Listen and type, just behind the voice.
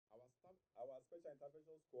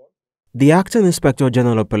The Acting Inspector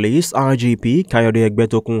General of Police, IGP, Kayode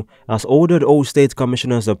Egbetokun, has ordered all state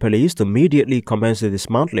commissioners of police to immediately commence the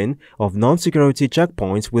dismantling of non-security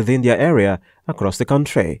checkpoints within their area across the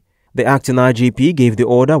country. The Acting IGP gave the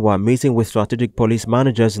order while meeting with strategic police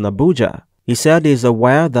managers in Abuja. He said he is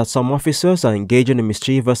aware that some officers are engaging in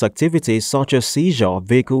mischievous activities such as seizure of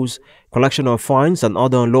vehicles, collection of fines and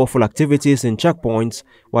other unlawful activities in checkpoints,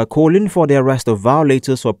 while calling for the arrest of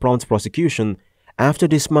violators for prompt prosecution after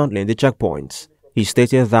dismantling the checkpoints. He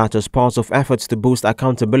stated that as part of efforts to boost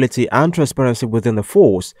accountability and transparency within the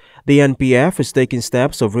force, the NPF is taking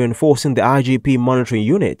steps of reinforcing the IGP monitoring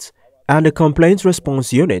unit and the Complaint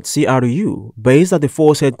Response Unit (CRU) based at the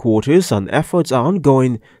force headquarters, and efforts are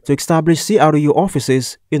ongoing to establish CRU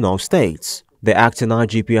offices in all states. The Acting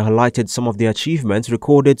IGP highlighted some of the achievements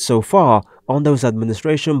recorded so far under his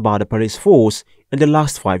administration by the police force in the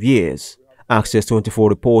last 5 years. Access 24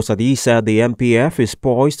 reports that he said the MPF is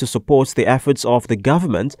poised to support the efforts of the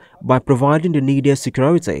government by providing the needed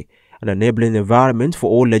security and enabling an environment for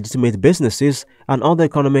all legitimate businesses and other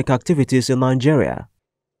economic activities in Nigeria.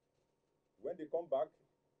 When they come back,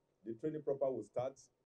 the training proper will start.